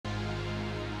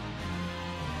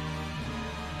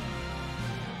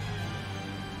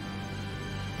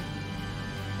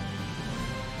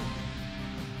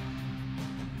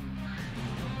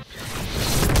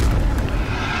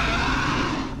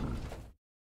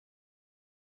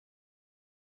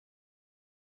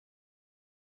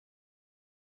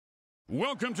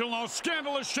Welcome to Los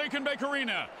Scandalous Shake and Bake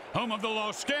Arena, home of the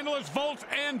Los Scandalous Vault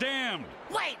and Damned.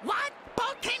 Wait, what?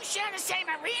 Both teams share the same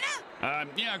arena?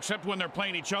 Yeah, except when they're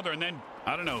playing each other, and then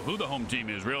I don't know who the home team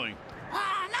is, really. Now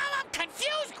I'm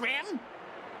confused, Grim.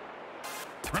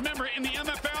 Remember, in the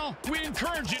MFL, we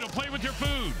encourage you to play with your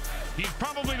food. He's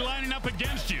probably lining up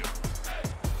against you.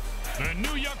 The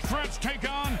new Yuck threats take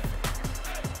on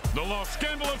the Los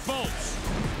Scandalous Vaults.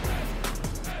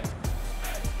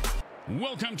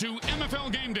 Welcome to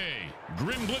MFL Game Day.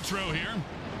 Grim Blitzrow here.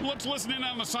 Let's listen in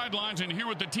on the sidelines and hear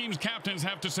what the team's captains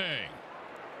have to say.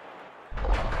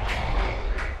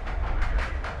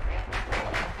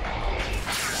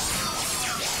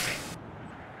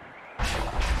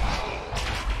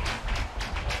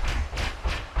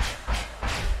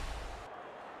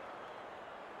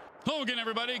 Hello again,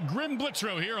 everybody. Grim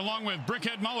Blitzrow here, along with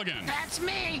Brickhead Mulligan. That's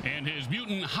me. And his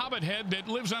mutant hobbit head that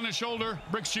lives on his shoulder,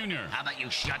 Bricks Jr. How about you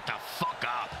shut the fuck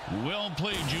up? Well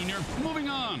played, Junior. Moving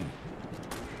on.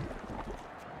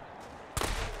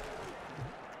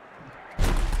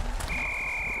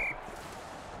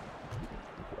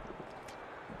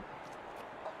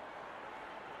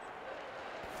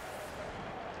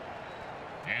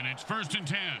 And it's 1st and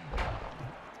 10.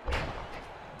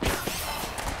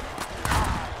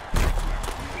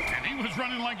 He was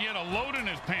running like he had a load in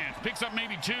his pants. Picks up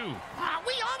maybe 2.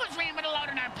 We always ran with a load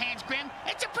in our pants, Grim.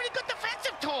 It's a pretty good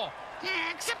defensive tool.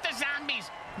 Except the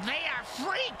zombies. They are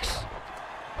freaks.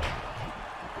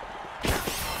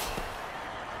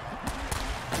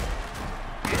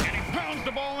 And he pounds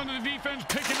the ball into the defense,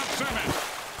 picking up 7.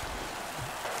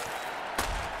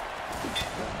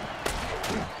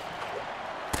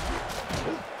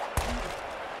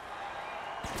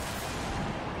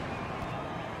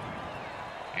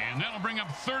 And that'll bring up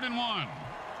 3rd and 1.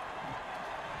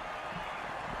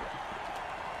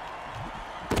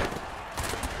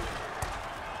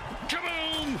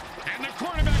 Kaboom! And the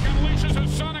quarterback unleashes a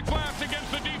sonic blast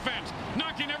against the defense,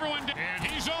 knocking everyone down.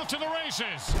 And he's off to the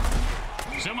races.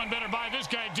 Someone better buy this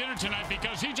guy dinner tonight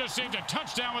because he just saved a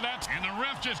touchdown with that. And the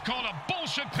ref just called a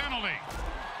bullshit penalty.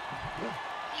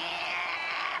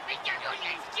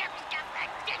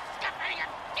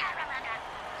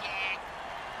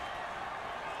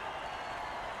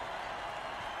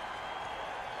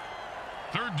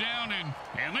 Third down,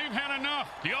 and they've had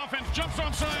enough. The offense jumps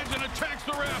on sides and attacks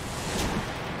the ref.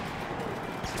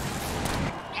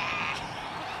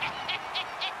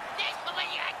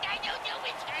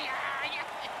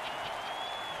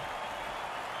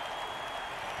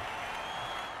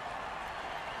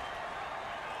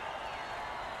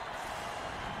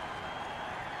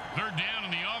 Third down,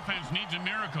 and the offense needs a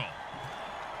miracle.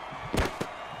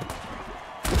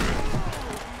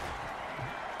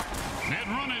 That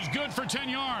run is good for 10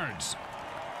 yards.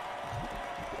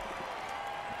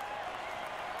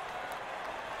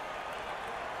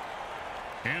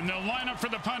 And they'll line up for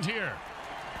the punt here.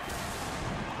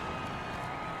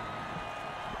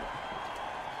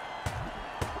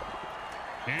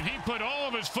 And he put all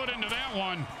of his foot into that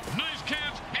one. Nice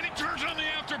catch, and he turns on the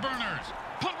afterburners.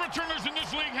 Punt returners in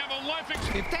this league have a life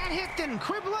experience. If that hit didn't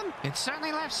cripple him, it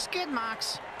certainly left skid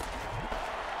marks.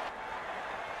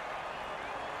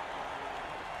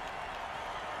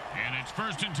 And it's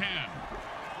 1st and 10.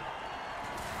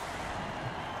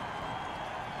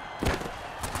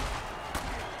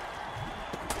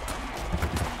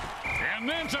 And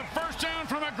that's a first down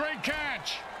from a great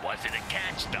catch. Was it a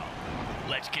catch, though?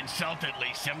 Let's consult at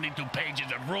least 72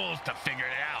 pages of rules to figure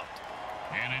it out.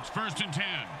 And it's 1st and 10.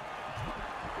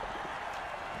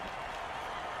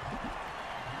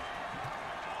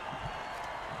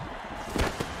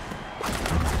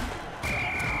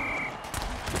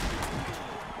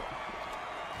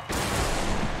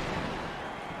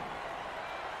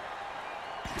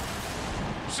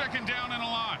 Second down and a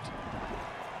lot.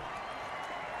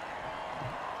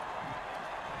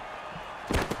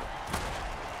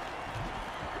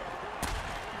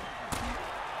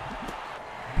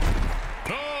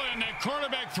 Oh, and the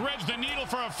quarterback threads the needle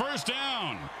for a first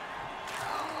down.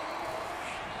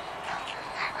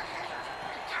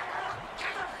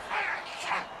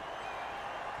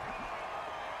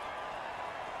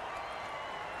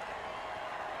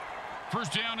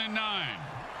 First down and 9.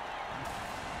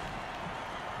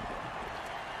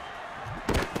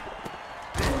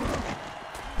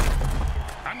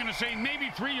 I'm going to say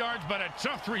maybe 3 yards, but a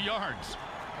tough 3 yards.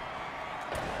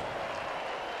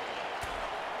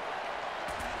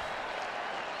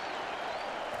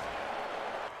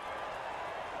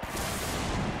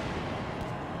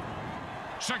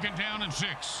 Second down and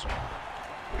 6.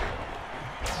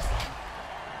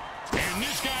 And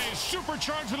this guy is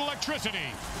supercharged with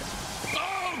electricity.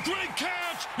 Oh, Oh, great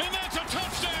catch! And that's a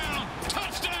touchdown!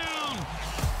 Touchdown!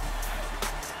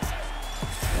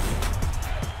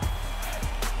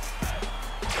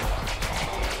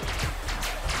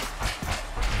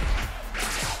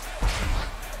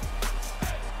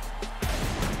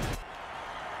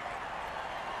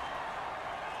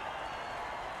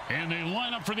 And they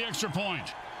line up for the extra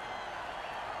point.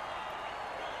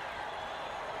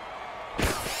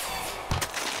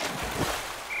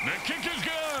 The kick is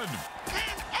good.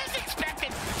 As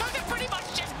expected, those are pretty much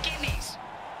just gimmies.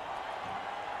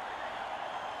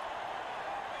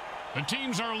 The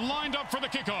teams are lined up for the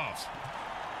kickoff.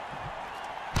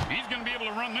 He's going to be able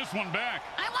to run this one back.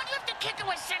 I wonder if the kicker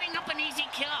was setting up an easy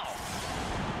kill.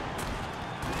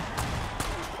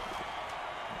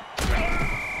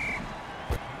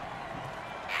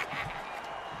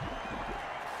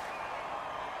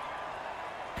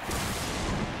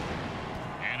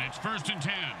 And it's 1st and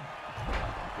 10.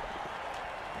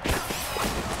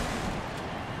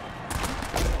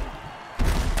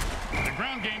 The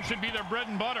ground game should be their bread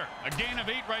and butter. A gain of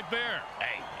 8 right there.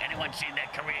 Hey, anyone seen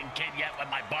that Korean kid yet with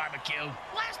my barbecue?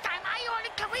 Last time I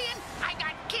ordered Korean, I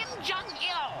got Kim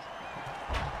Jong-il.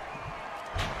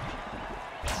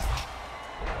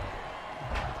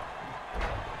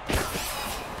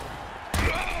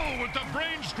 Oh, with the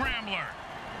brain scrambler.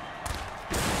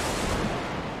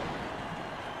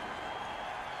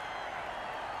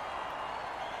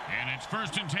 And it's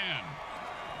 1st and 10.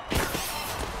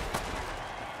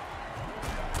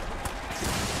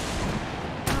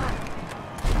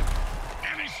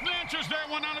 And he snatches that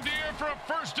one out of the air for a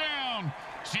 1st down.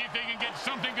 See if they can get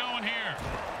something going here.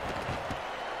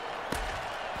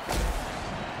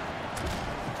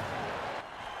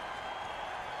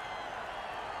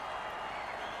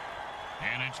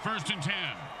 And it's 1st and 10.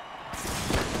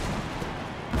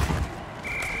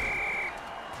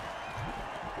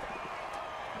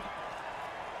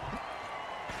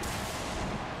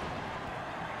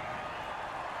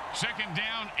 Second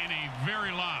down and a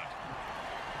very lot.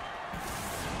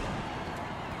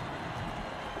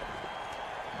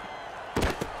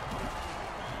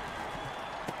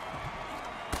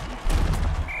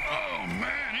 Oh,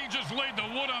 man, he just laid the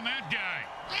wood on that guy.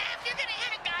 Yeah, if you're gonna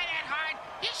hit a guy that hard,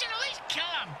 you should at least kill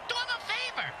him. Do him a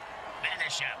favor.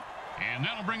 Finish him. And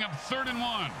that'll bring up 3rd and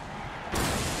 1.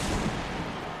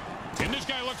 And this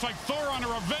guy looks like Thor on a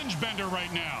revenge bender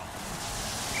right now.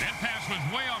 That pass was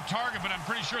way off target, but I'm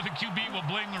pretty sure the QB will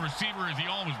blame the receiver as he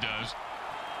always does.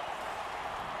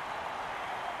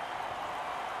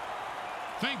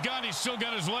 Thank God he's still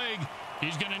got his leg.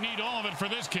 He's going to need all of it for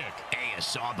this kick. Hey, a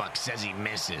sawbuck says he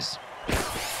misses. It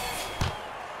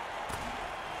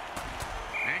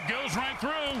goes right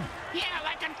through. Yeah,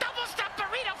 like a double-stuffed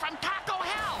burrito from Taco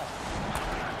Hell.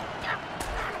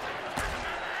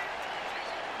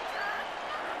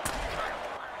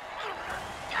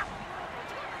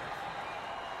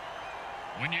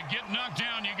 When you get knocked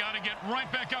down, you got to get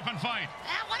right back up and fight.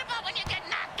 What about when you get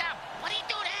knocked up? What do you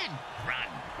do then? Run.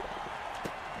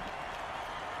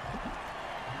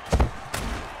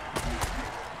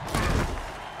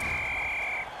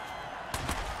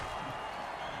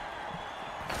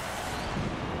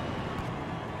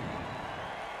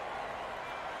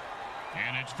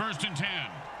 And it's 1st and 10.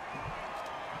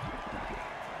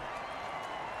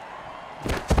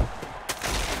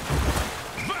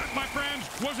 That, my friends,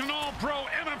 was an all-pro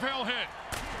MFL hit.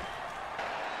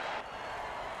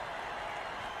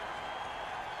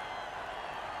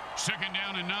 Second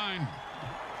down and 9.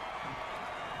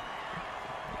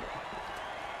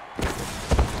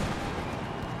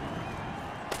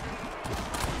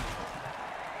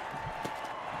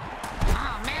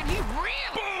 Oh, man, he really...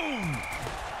 Boom!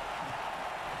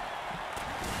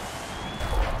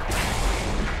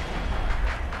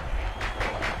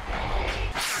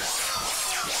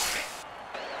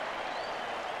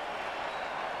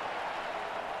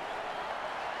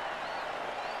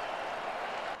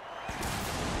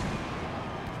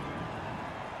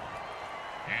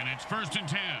 And it's 1st and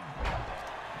 10.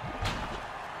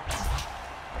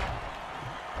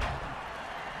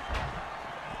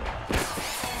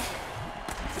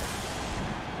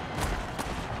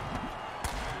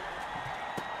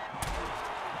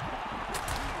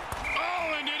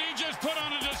 Oh, and did he just put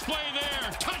on a display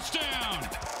there? Touchdown!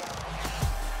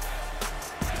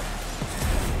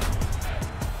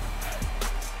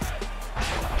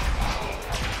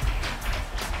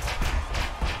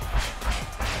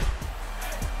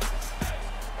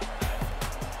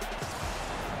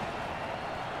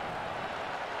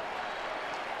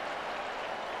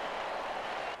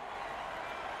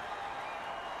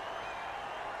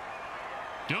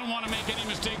 Don't want to make any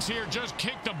mistakes here. Just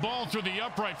kick the ball through the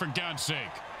upright, for God's sake.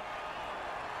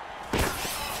 It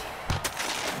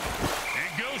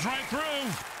goes right through.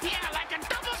 Yeah, like a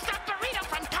double-stuffed burrito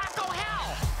from Taco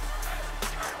Hell.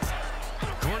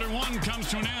 Quarter one comes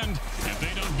to an end. If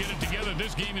they don't get it together,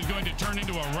 this game is going to turn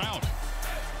into a rout.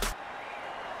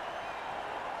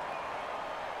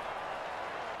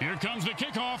 Here comes the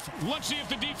kickoff. Let's see if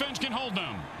the defense can hold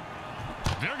them.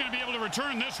 They're going to be able to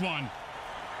return this one.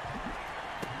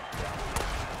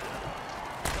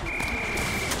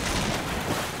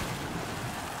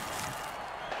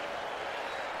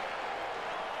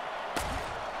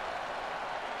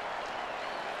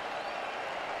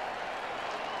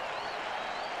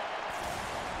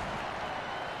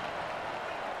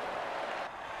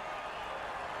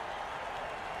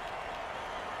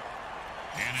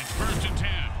 And it's 1st and 10.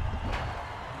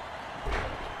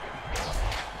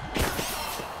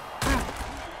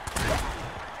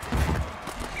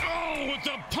 Oh, with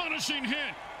the punishing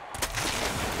hit.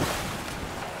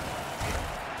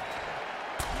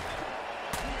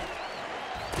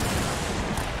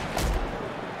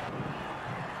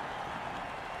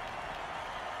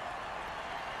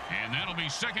 And that'll be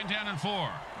 2nd down and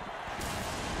 4.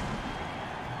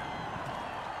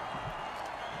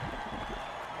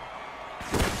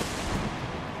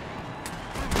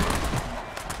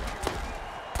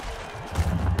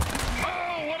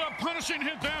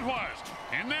 Hit that was.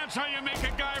 And that's how you make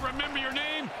a guy remember your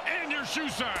name and your shoe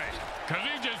size, because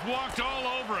he just walked all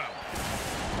over him.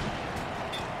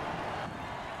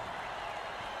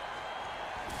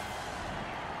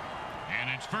 And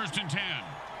it's 1st and 10.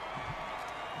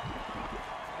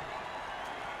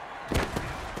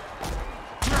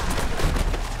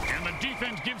 And the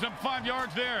defense gives up 5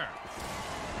 yards there.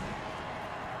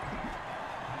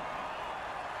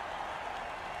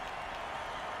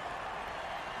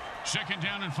 Second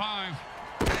down and 5.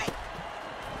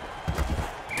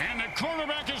 And the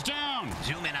quarterback is down.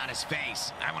 Zoom in on his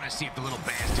face. I want to see if the little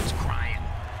bastard's crying.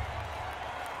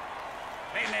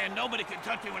 Hey, man, nobody can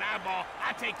touch me when I ball.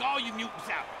 I take all you mutants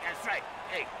out. That's right.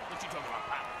 Hey, what you talking about,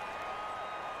 Pop?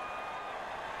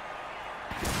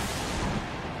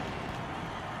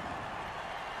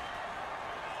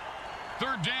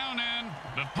 Third down, and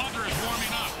the punter is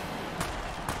warming up.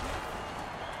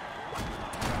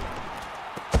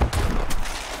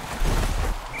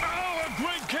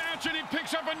 Great catch, and he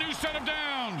picks up a new set of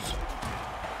downs.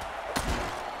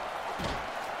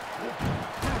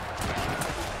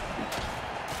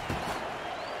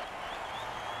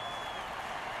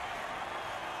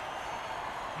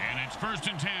 And it's 1st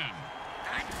and 10.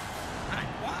 Hot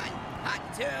 1, hot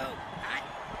 2, hot.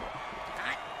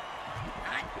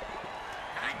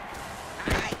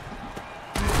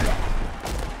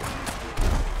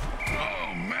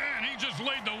 Oh, man, he just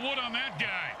laid the wood on that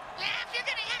guy. Yeah, if you're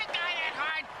gonna hit a guy that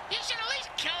hard, you should at least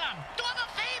kill him. Do him a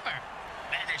favor.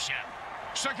 Finish him.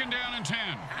 2nd down and 10.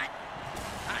 Hot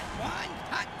 1,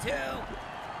 hot 2,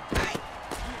 hot.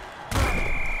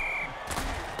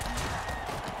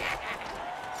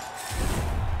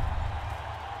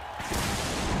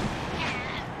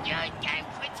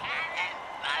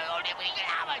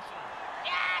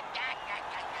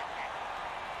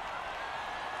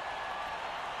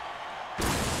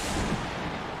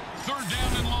 Third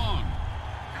down and long.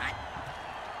 Hot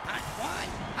 1,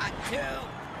 hot 2,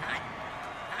 hot.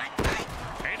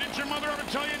 Hey, did your mother ever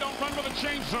tell you don't run with a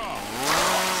chainsaw?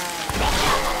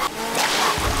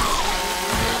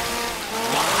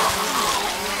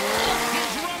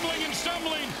 He's rumbling and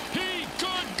stumbling. He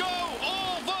could go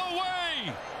all the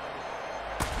way.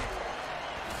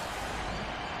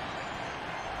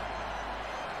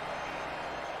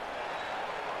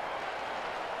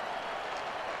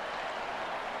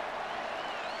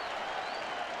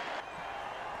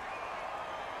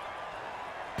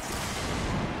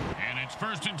 And it's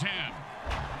 1st and 10.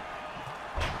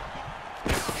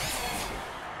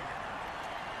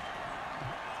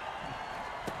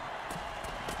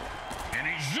 And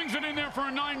he zings it in there for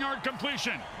a 9-yard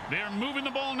completion. They're moving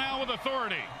the ball now with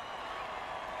authority.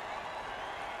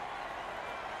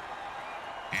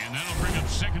 And that'll bring up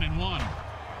 2nd and 1.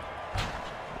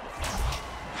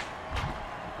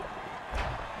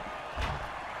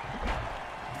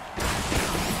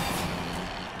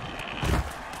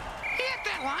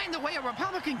 Line the way a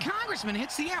Republican congressman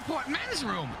hits the airport men's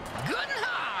room. Good and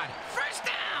hard. 1st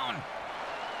down.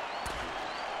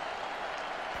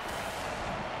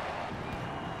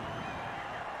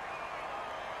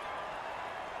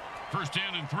 First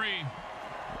down and 3.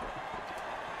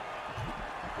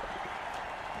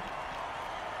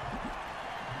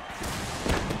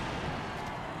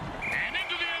 And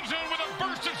into the end zone with a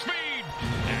burst of speed.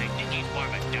 I think he's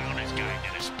warming.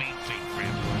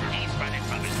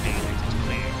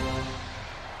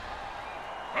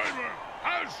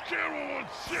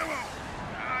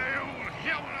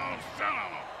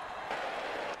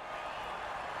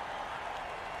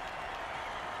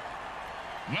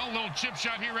 Well, little chip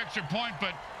shot here, extra point,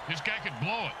 but this guy could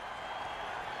blow it.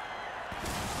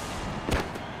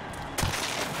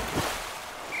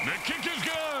 The kick is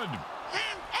good.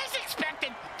 As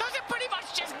expected, those are pretty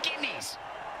much just gimmies.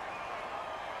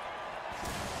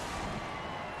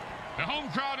 The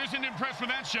home crowd isn't impressed with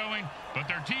that showing, but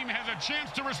their team has a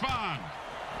chance to respond.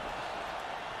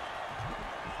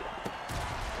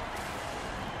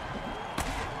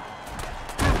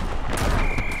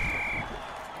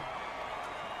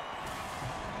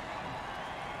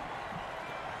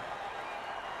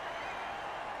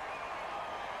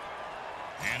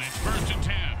 And it's 1st and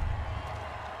 10.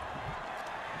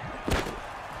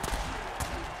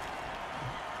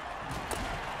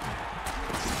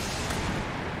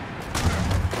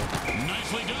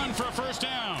 Nicely done for a first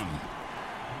down.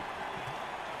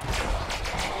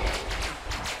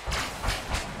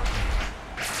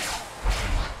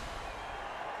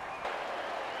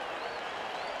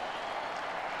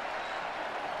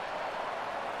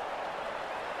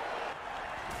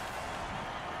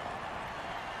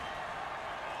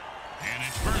 And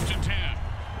it's 1st and 10.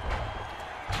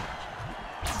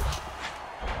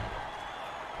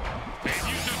 And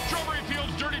use the Strawberry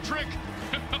Fields dirty trick.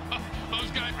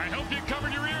 Those guys, I hope you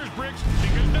covered your ears, Bricks,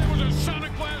 because that was a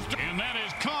sonic blast. And that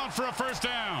is caught for a first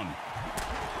down.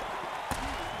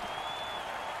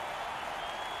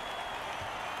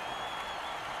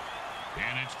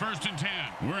 And it's 1st and 10.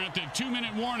 We're at the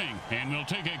 2-minute warning, and we'll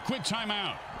take a quick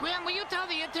timeout. Graham, will you tell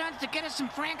the interns to get us some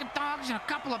Franken dogs and a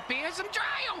couple of beers? I'm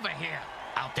dry over here.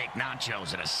 I'll take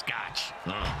nachos and a scotch.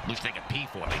 At least they can pee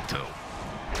for me, too.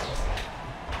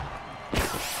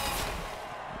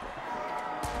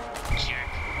 Jerk.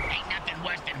 Ain't nothing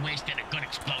worse than wasting a good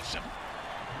explosive.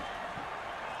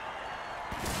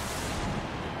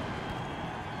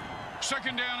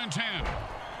 Second down and 10.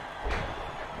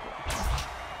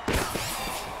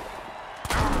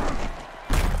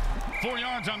 Four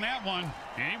yards on that one,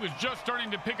 and he was just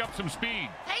starting to pick up some speed.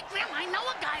 Hey, Grim, I know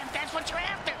a guy if that's what you're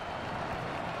after.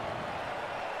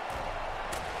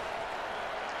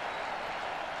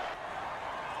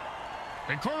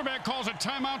 The quarterback calls a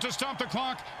timeout to stop the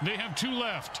clock. They have 2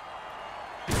 left.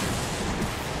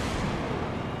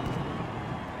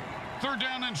 3rd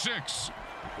down and 6.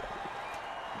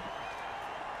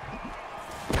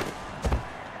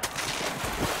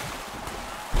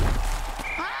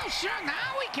 Oh, sure,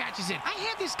 now he catches it. I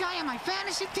had this guy on my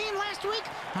fantasy team last week.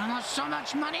 I lost so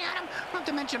much money on him, not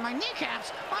to mention my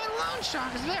kneecaps. My loan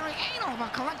shark is very anal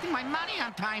about collecting my money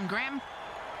on time, Graham.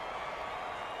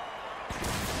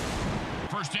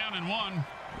 1st down and 1.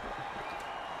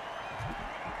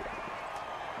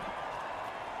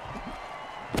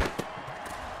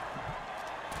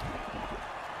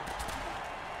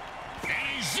 And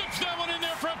he zips that one in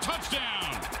there for a touchdown.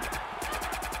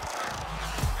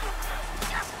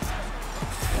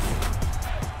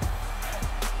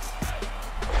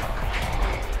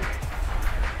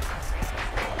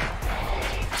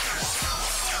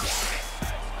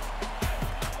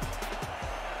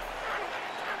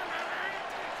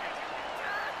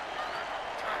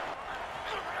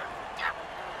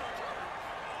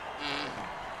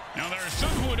 Now, there are some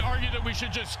who would argue that we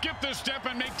should just skip this step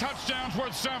and make touchdowns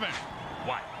worth 7.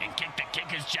 What, and kick the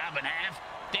kicker's job in half?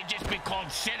 They'd just be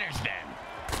called sitters then.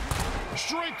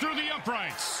 Straight through the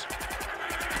uprights.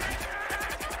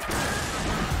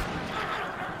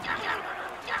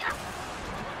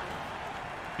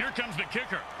 Here comes the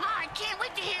kicker. Oh, I can't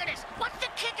wait to hear this. What's the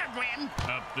kicker, Grim?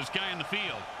 This guy in the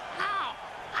field. Oh,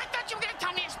 I thought you were going to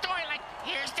tell me a story like,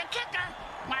 here's the kicker.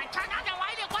 When I turned on the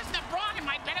light, it wasn't a broad in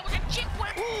my bed. It was a chip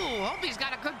work. Ooh, hope he's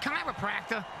got a good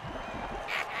chiropractor.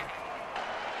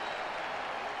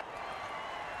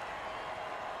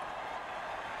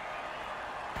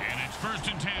 And it's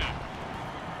 1st and 10.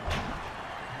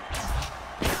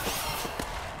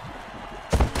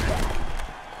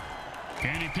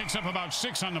 And he picks up about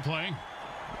 6 on the play.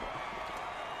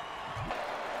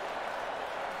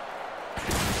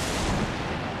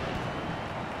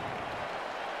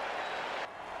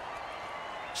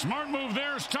 Smart move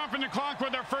there, stopping the clock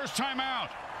with their first timeout.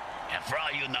 And for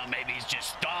all you know, maybe he's just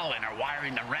stalling or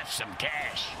wiring the refs some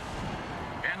cash.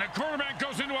 And the quarterback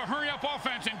goes into a hurry-up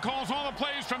offense and calls all the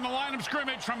plays from the line of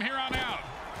scrimmage from here on out.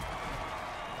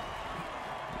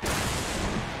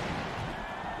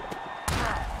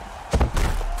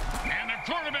 And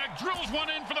the quarterback drills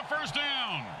one in for the first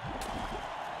down.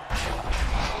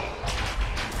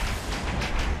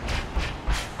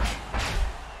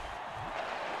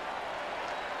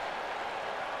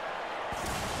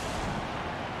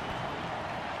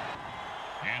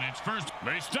 And it's first.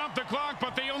 They stop the clock,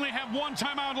 but they only have 1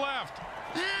 timeout left.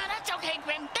 That's okay,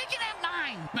 Grim. They can have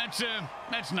 9.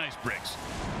 That's nice, Bricks.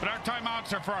 But our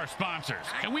timeouts are for our sponsors,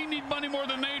 and we need money more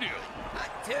than they do.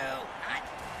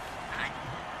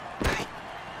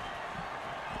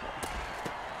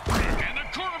 And the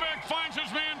quarterback finds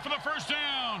his man for the first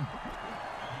down.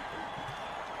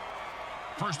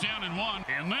 First down and 1,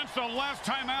 and that's the last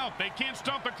timeout. They can't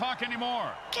stop the clock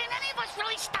anymore. Can any of us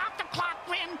really stop the clock,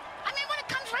 Grim? I mean, when it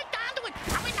comes right down to it,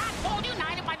 are we not all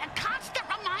united by the constant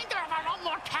reminder of our own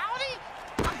mortality?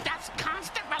 Of death's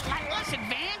constant, relentless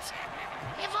advance?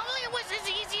 If only it was as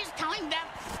easy as telling them,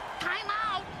 time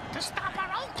out, to stop our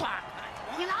own clock.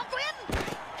 You know, Grim?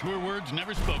 Truer words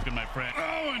never spoken, my friend.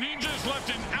 Oh, and he just left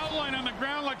an outline on the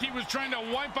ground like he was trying to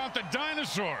wipe out the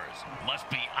dinosaurs. Must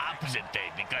be opposite day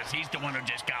because he's the one who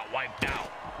just got wiped out.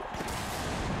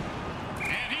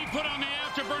 And he put on the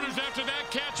afterburners after that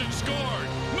catch and scored.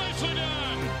 Nicely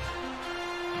done.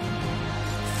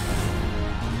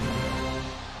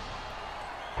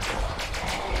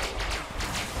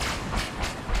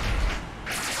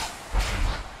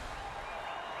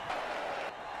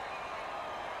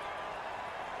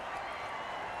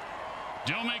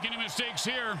 Don't make any mistakes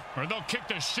here, or they'll kick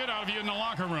the shit out of you in the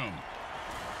locker room.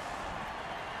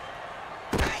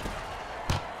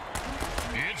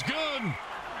 It's good.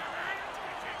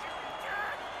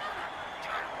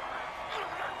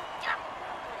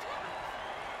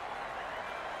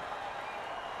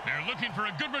 They're looking for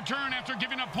a good return after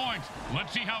giving up points.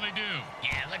 Let's see how they do.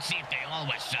 Yeah, let's see if they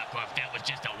always suck or if that was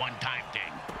just a one-time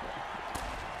thing.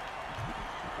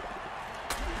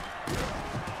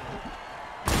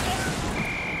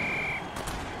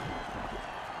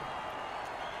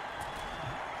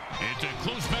 It's a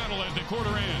close battle as the quarter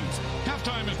ends.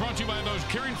 Halftime is brought to you by those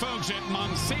caring folks at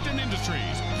Monsatan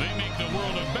Industries. They make the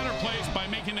world a better place by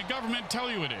making the government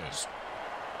tell you it is.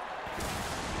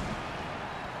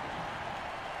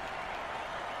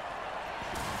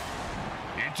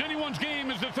 It's anyone's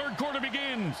game as the third quarter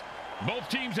begins. Both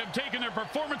teams have taken their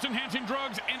performance-enhancing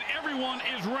drugs, and everyone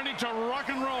is ready to rock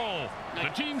and roll. The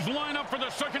teams line up for the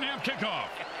second half kickoff.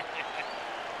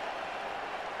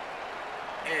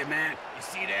 Hey, man, you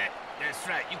see that? That's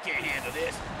right. You can't handle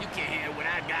this. You can't handle what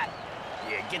I got.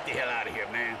 Yeah, get the hell out of here,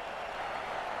 man.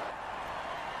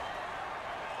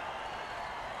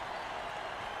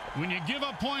 When you give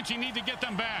up points, you need to get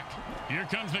them back. Here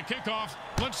comes the kickoff.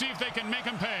 Let's see if they can make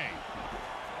them pay.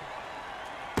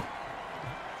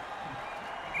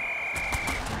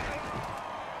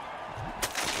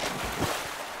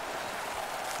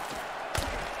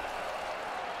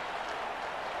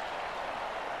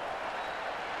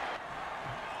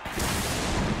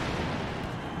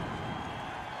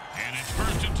 And it's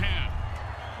 1st and 10.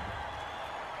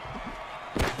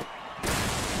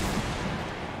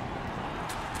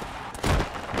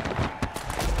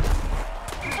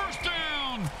 First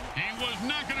down. He was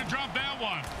not going to drop that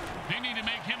one. They need to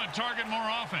make him a target more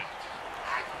often.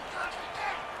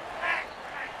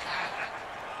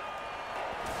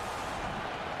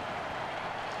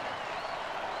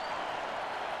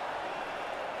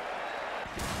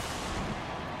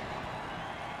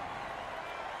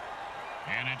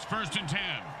 And it's 1st and 10.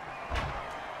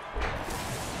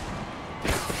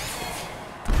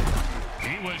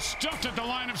 He was stuffed at the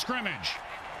line of scrimmage.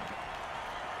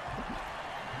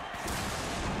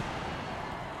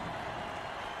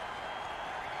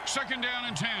 Second down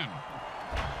and 10.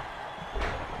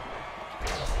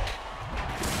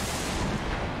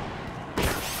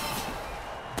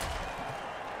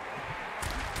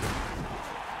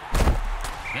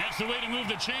 That's the way to move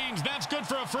the chains. That's good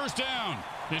for a first down.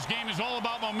 This game is all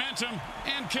about momentum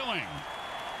and killing.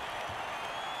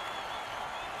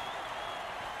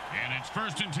 And it's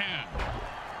 1st and 10.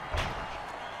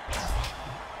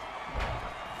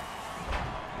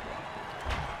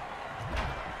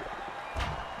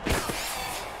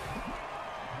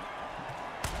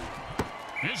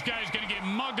 This guy's going to get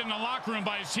mugged in the locker room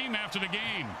by his team after the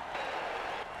game.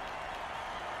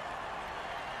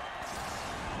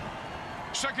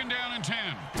 Second down and 10.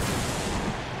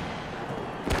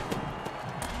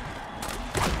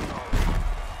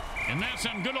 And that's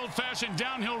some good old-fashioned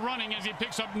downhill running as he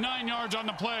picks up 9 yards on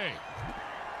the play.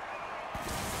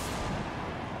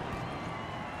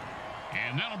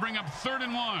 And that'll bring up 3rd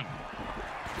and 1.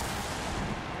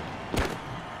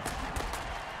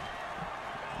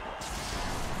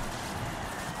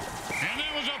 And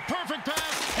that was a perfect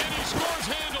pass, and he scores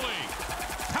handily.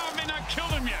 How have they not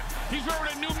killed him yet? He's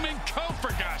wearing a new mink coat,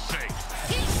 for God's sake.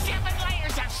 He's 7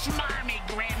 layers of smarmy,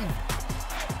 Grim.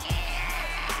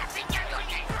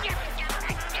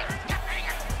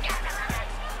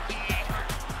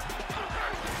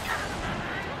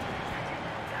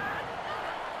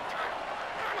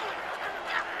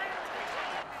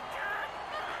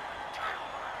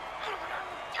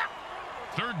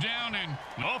 Third down, and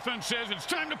the offense says it's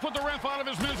time to put the ref out of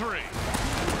his misery.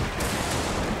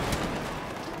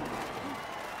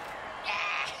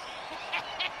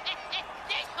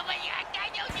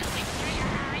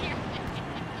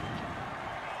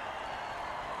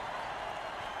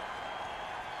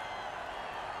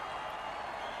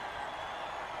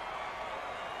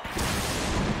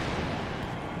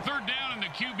 Third down, and the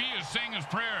QB is saying his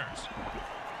prayers.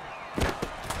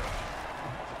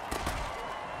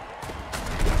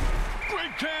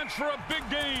 Great catch for a big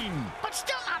gain. But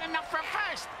still not enough for a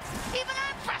first. Even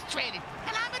I'm frustrated,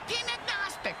 and I'm a team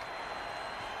agnostic.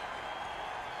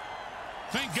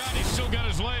 Thank God he's still got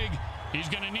his leg. He's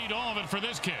going to need all of it for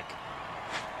this kick.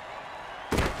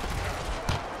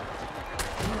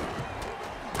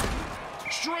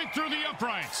 Straight through the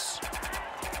uprights.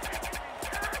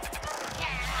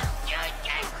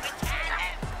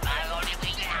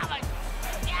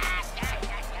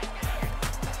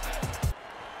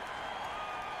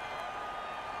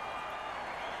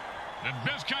 The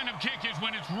best kind of kick is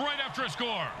when it's right after a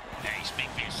score. Hey, speak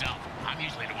for yourself. I'm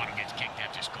usually the one who gets kicked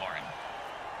after scoring.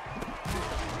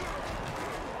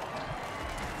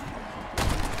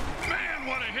 Man,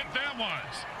 what a hit that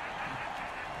was.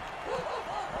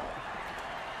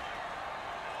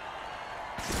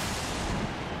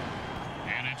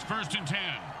 And it's 1st and 10.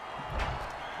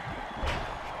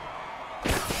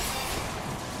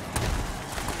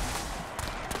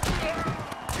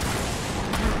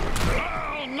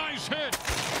 Oh, nice hit.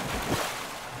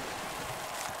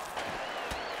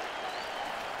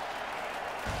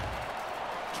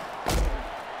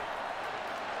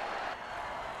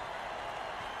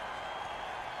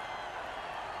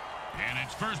 And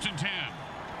it's 1st and 10.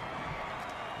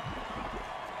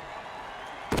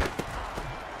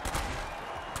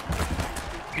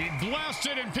 He blasts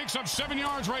it and picks up 7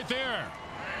 yards right there.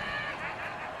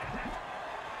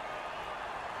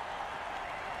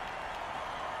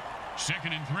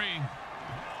 Second and 3.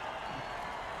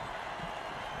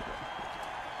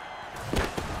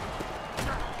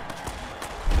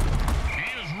 He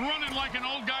is running like an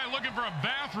old guy looking for a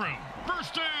bathroom.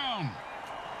 First down.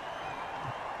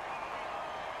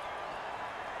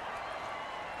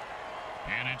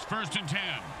 And it's 1st and 10.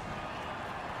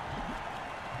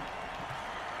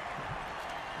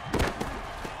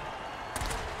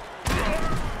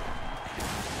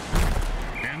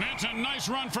 And that's a nice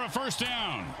run for a first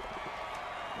down.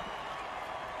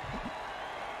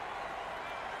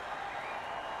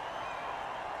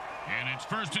 And it's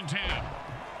 1st and 10.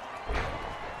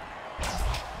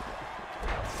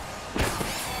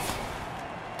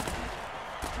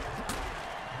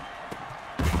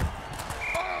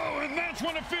 Oh, and that's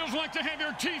what it feels like to have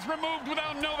your teeth removed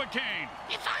without Novocaine.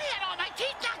 If I had all my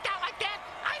teeth knocked out like that,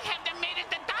 I'd have them made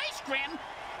into dice, Grim.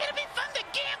 It'd be fun to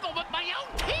gamble with my own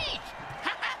teeth.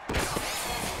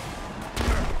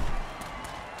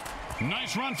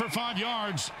 Nice run for 5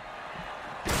 yards.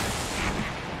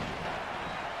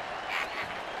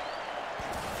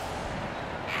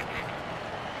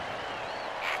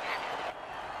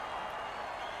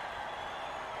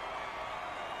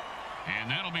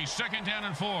 And that'll be 2nd down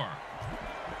and 4.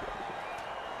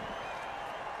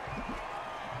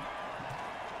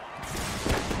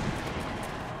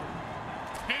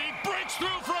 And he breaks through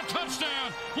for a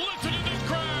touchdown. Listen to this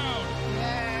crowd.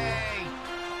 Yay!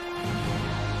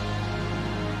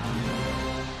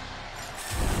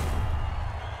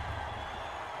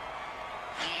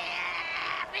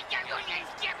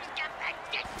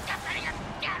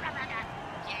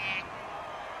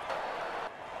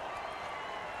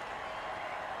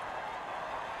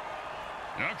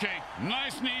 Okay,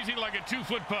 nice and easy like a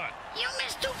 2-foot putt. You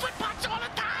miss 2-foot putts all the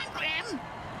time, Grim.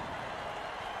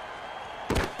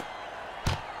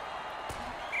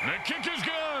 The kick is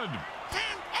good.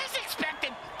 As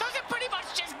expected, those are pretty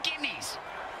much just gimmies.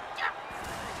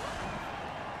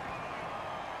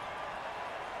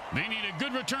 They need a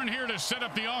good return here to set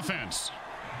up the offense.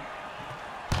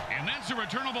 And that's a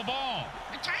returnable ball.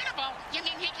 Returnable? You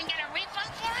mean he can get a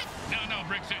refund for it? No,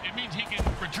 Bricks, it means he can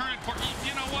return it for...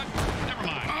 You know what? Never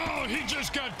mind. Oh, he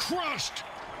just got crushed.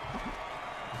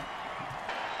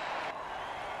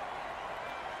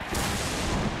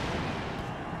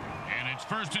 And it's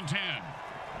 1st and 10.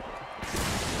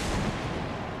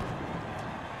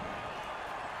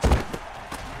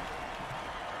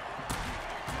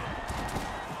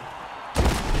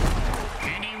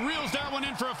 And he reels that one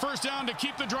in for a first down to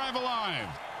keep the drive alive.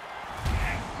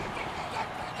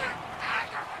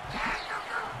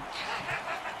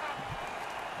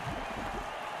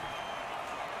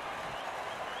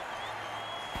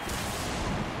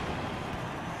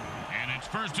 And it's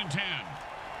 1st and 10.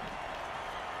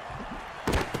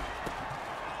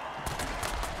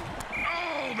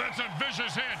 Oh, that's a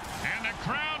vicious hit, and the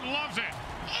crowd loves it.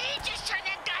 He just turned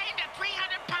that guy into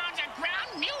 300 pounds of ground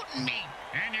mutant meat.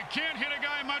 And you can't hit a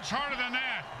guy much harder than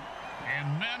that.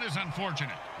 And that is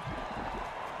unfortunate.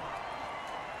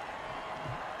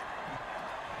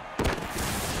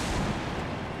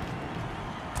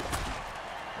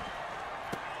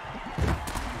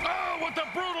 Oh, what a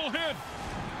brutal hit.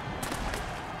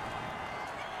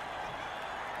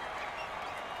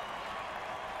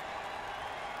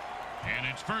 And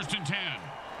it's 1st and 10.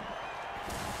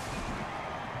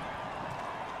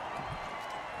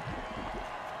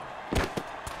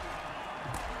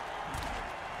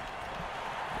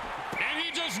 And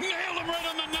he just nailed him right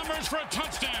on the numbers for a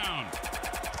touchdown.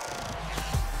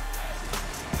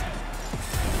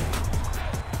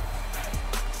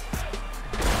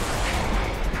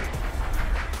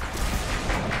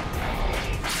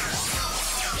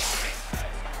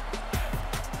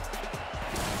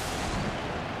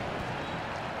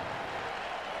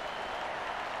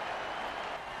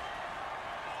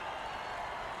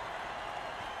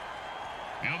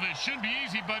 You know, this should be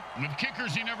easy, but with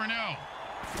kickers, you never know.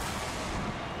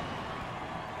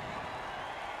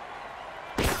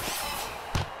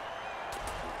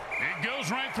 It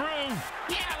goes right through.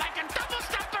 Yeah, like a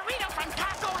double-stuffed burrito from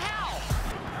Taco Hell.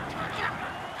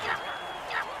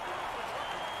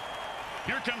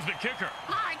 Here comes the kicker.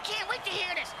 Oh, I can't wait to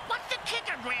hear this. What's the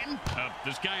kicker, Grim?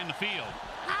 This guy in the field.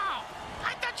 Oh,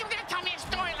 I thought you were going to tell me a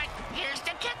story like, here's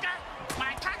the kicker. When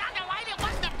I turned on the light, it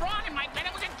wasn't a broad in my bed.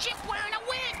 It was a chick wearing a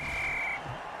wig.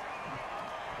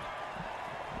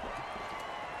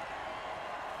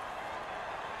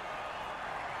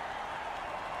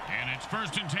 And it's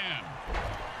 1st and 10.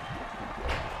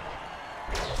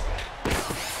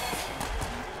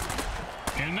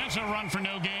 And that's a run for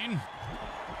no gain.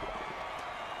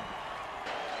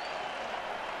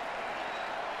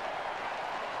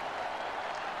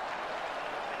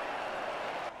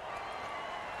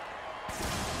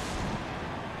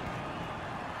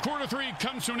 Quarter 3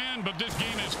 comes to an end, but this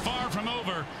game is far from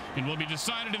over and will be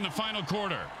decided in the final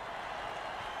quarter.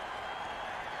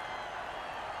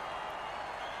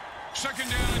 2nd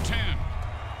down and 10.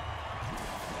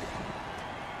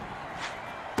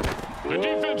 The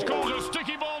defense calls a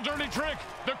sticky ball dirty trick.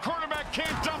 The quarterback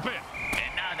can't dump it.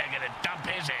 And now they're going to dump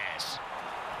his ass.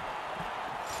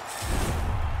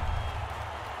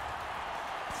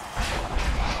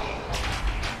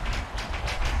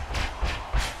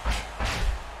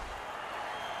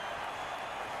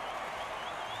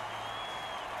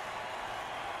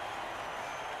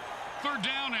 Third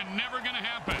down and never going to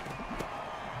happen.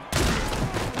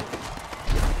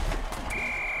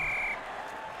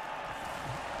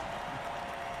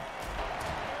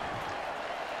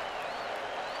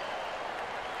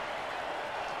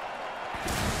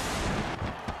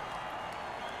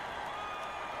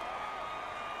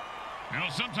 You know,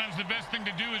 sometimes the best thing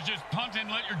to do is just punt and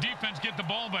let your defense get the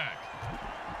ball back.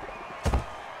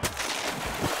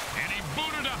 And he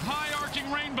booted a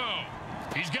high-arcing rainbow.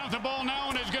 He's got the ball now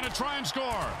and is going to try and score.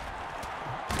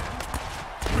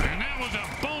 And that was a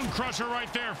bone crusher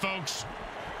right there, folks.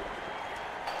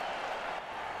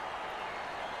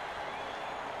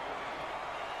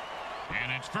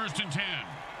 And it's 1st and 10.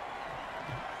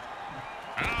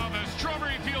 Oh, the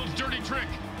strawberry fields dirty trick.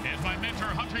 As my mentor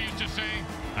Hunter used to say,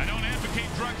 I don't advocate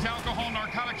drugs, alcohol,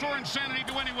 narcotics, or insanity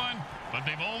to anyone, but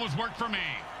they've always worked for me.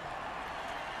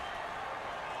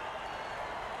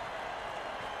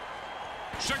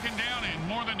 Second down and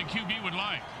more than the QB would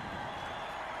like.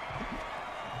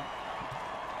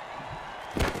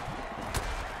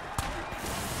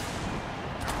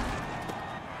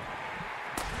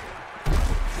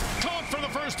 Caught for the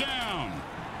first down.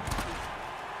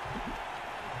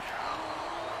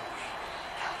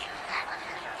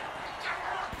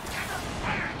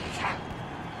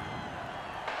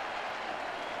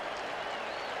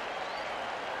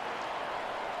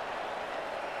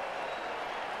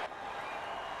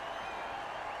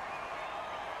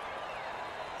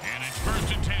 And it's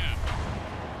 1st and 10.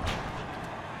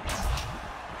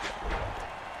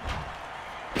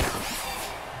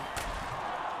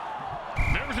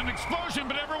 There was an explosion,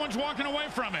 but everyone's walking away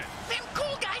from it. Them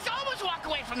cool guys always walk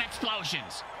away from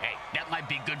explosions. Hey, that might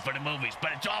be good for the movies,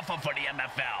 but it's awful for the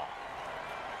MFL.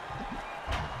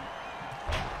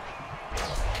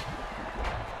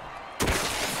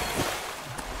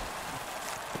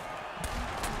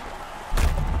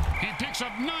 He picks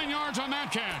up 9 yards on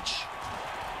that catch.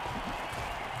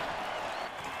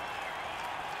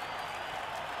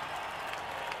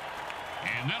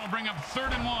 And that'll bring up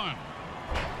 3rd and 1.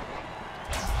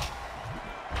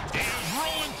 He is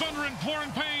rolling thunder and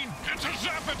pouring pain. It's a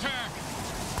zap attack.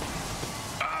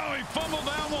 Oh, Oh, he fumbled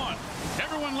that one.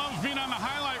 Everyone loves being on the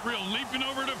highlight reel, leaping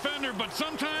over a defender, but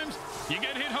sometimes you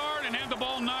get hit hard and have the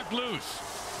ball knocked loose.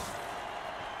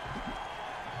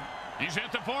 He's hit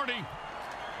the 40,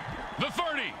 the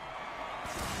 30,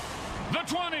 the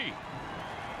 20.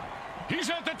 He's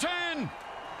at the 10.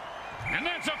 And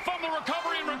that's a fumble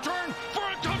recovery in return for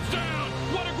a touchdown.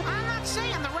 What a... I'm not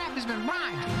saying the ref has been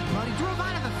bribed, but he drove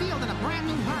out of the field in a brand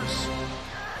new hearse.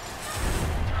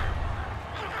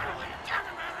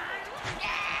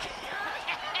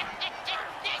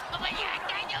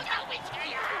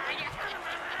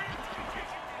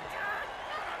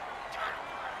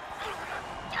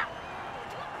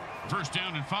 First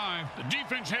down and 5. The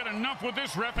defense had enough with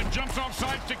this ref and jumps off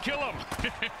sides to kill him.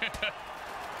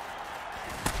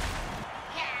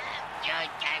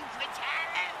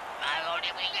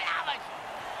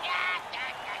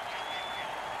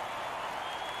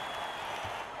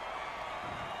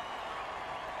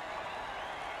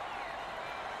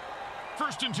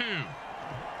 First and 2.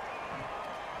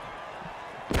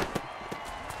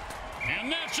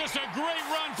 And that's just a great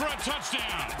run for a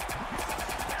touchdown.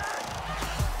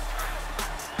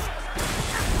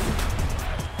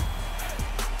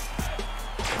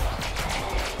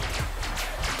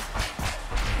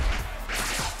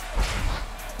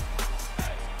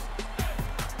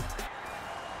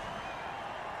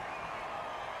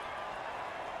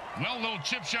 Well, little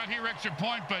chip shot here, extra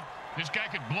point, but this guy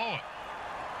could blow it.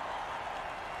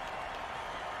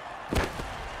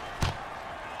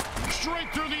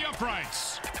 Straight through the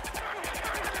uprights.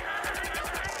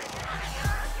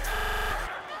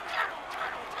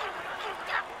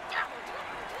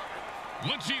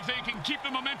 Let's see if they can keep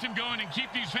the momentum going and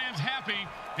keep these fans happy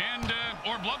and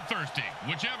or bloodthirsty,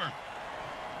 whichever.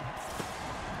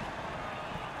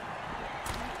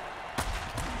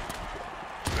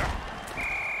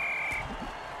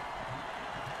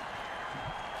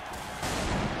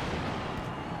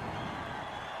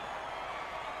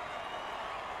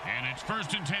 And it's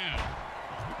first and 10.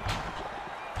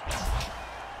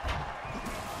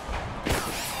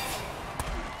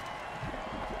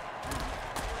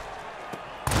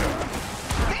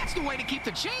 That's the way to keep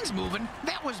the chains moving.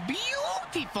 That was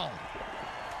beautiful.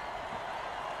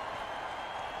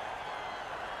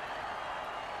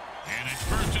 And it's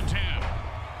first and 10.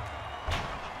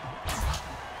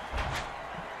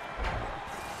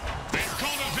 They've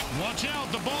called it. Watch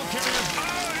out, the ball carrier.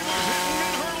 Oh, he was hitting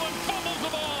mid-hurdle and fumbles the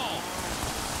ball.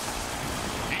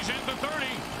 He's at the 30.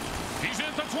 He's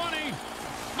at the 20.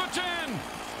 The 10.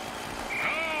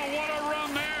 Oh, what a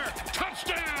run there.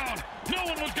 Touchdown. No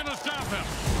one was going to stop him.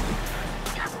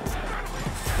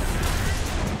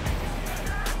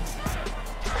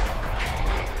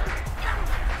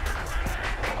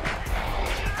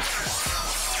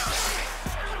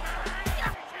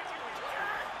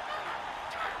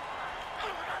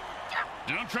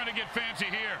 Don't try to get fancy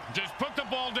here. Just put the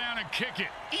ball down and kick it.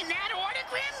 In that order,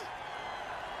 Grim?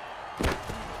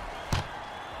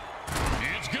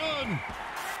 It's good.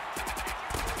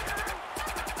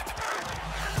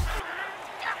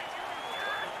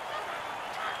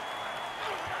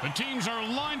 The teams are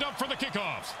lined up for the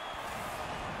kickoffs.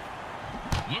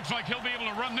 Looks like he'll be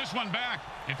able to run this one back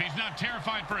if he's not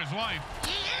terrified for his life.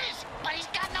 He is, but he's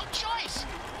got no choice.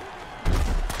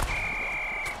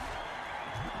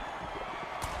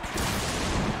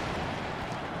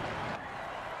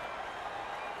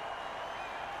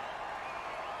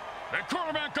 The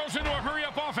quarterback goes into a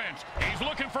hurry-up offense. He's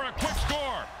looking for a quick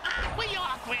score. We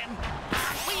all, Grim.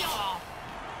 We all.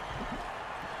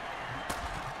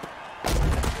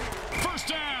 First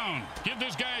down. Give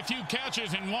this guy a few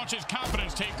catches and watch his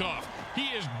confidence take off. He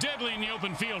is deadly in the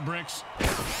open field, Bricks.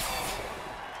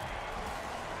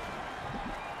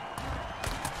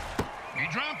 He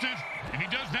dropped it. If he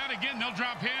does that again, they'll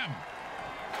drop him.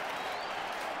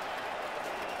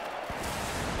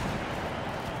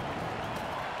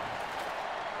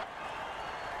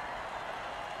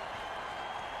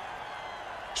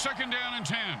 Second down and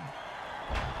 10.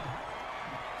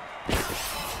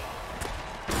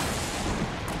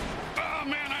 Oh,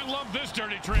 man, I love this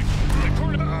dirty trick.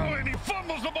 Oh, and he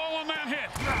fumbles the ball on that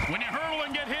hit. When you hurdle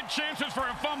and get hit, chances for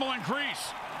a fumble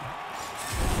increase.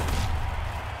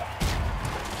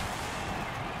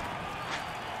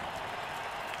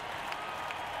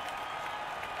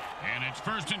 And it's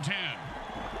first and 10.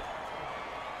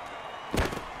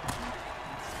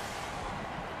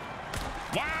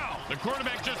 Wow, the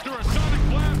quarterback just threw a sonic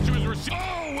blast to his receiver.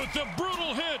 Oh, with the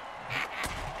brutal hit.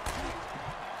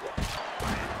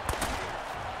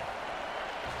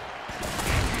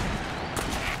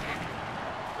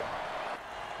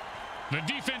 The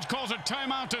defense calls a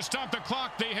timeout to stop the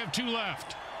clock. They have 2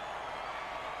 left.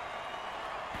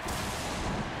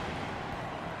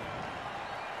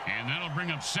 And that'll bring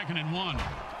up 2nd and 1.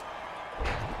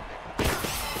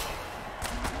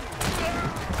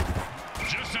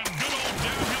 Just some good old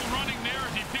downhill running there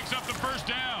as he picks up the first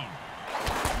down.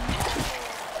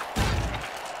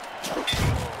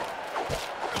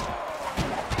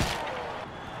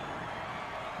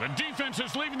 The defense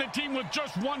is leaving the team with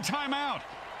just 1 timeout,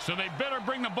 so they better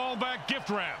bring the ball back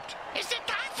gift-wrapped. Is it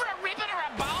time for a ribbon or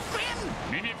a ball, Grim?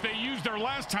 Maybe if they used their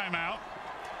last timeout.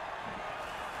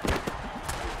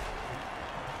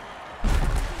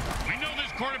 We know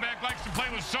this quarterback likes to play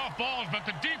with soft balls, but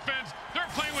the defense, they're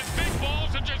playing with big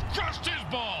balls and just crushed his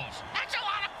balls. That's a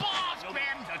lot of balls,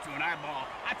 Grim. Touch you an eyeball.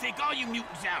 I take all you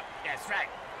mutants out. That's right.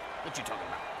 What you talking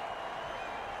about?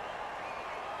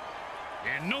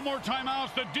 And no more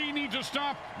timeouts. The D needs to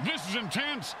stop. This is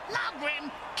intense. No,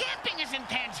 Grim. Camping is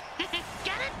intense. Get it?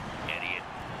 Idiot.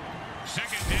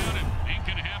 2nd down and ain't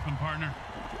gonna happen, partner.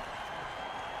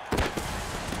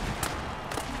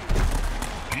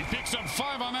 He picks up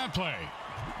 5 on that play.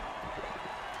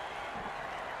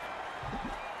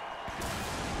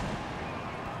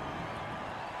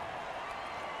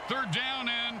 Third down,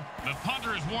 and the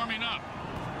punter is warming up.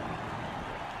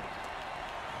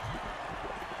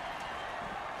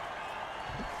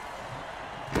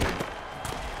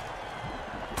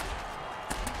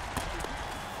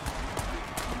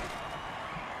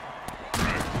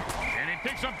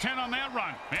 Picks up 10 on that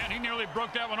run. Man, he nearly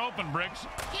broke that one open, Bricks.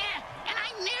 Yeah, and I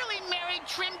nearly married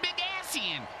Trim Big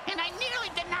Assian. And I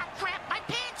nearly did not crap my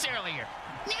pants earlier.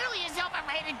 Nearly is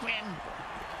overrated, Grim.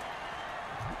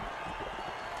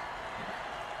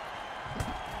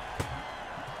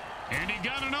 And he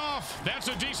got it off. That's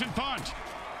a decent punt.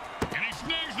 And he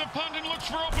snags the punt and looks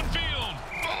for open field.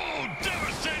 Oh,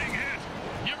 devastating hit.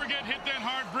 You ever get hit that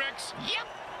hard, Bricks? Yep,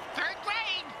 3rd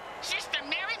grade. Sister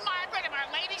Mary Margaret of Our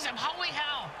Ladies of Holy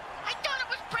Hell. I thought it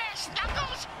was brass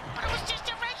knuckles, but it was just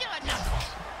a regular knuckles.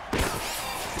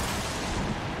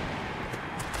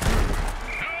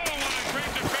 Oh, what a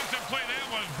great defensive play that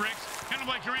was, Bricks. Kind of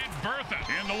like your Aunt Bertha.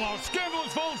 And the Los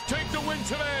Scandalous Volts take the win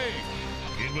today.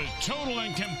 It was total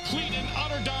and complete and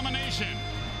utter domination.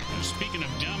 And speaking of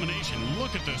domination,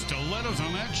 look at the stilettos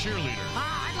on that cheerleader.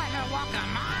 I'd let her walk on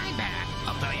my back.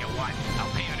 I'll tell you what,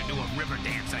 I'll pay her to do a river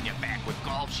dance on your back with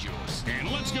golf shoes.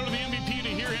 And let's go to the MVP to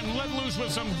hear him let loose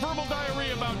with some verbal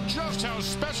diarrhea about just how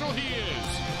special he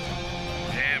is.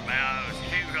 Yeah, man,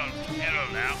 he was on the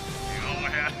now. You know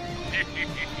how.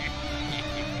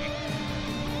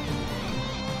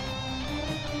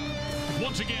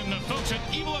 Once again, the folks at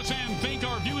Evil SN thank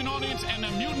our viewing audience and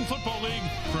the Mutant Football League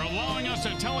for allowing us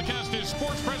to telecast this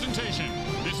sports presentation.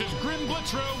 This is Grim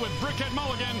Blitzrow with Brickhead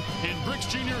Mulligan and Bricks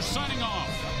Jr. signing off.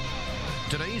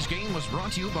 Today's game was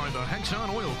brought to you by the Hexon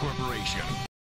Oil Corporation.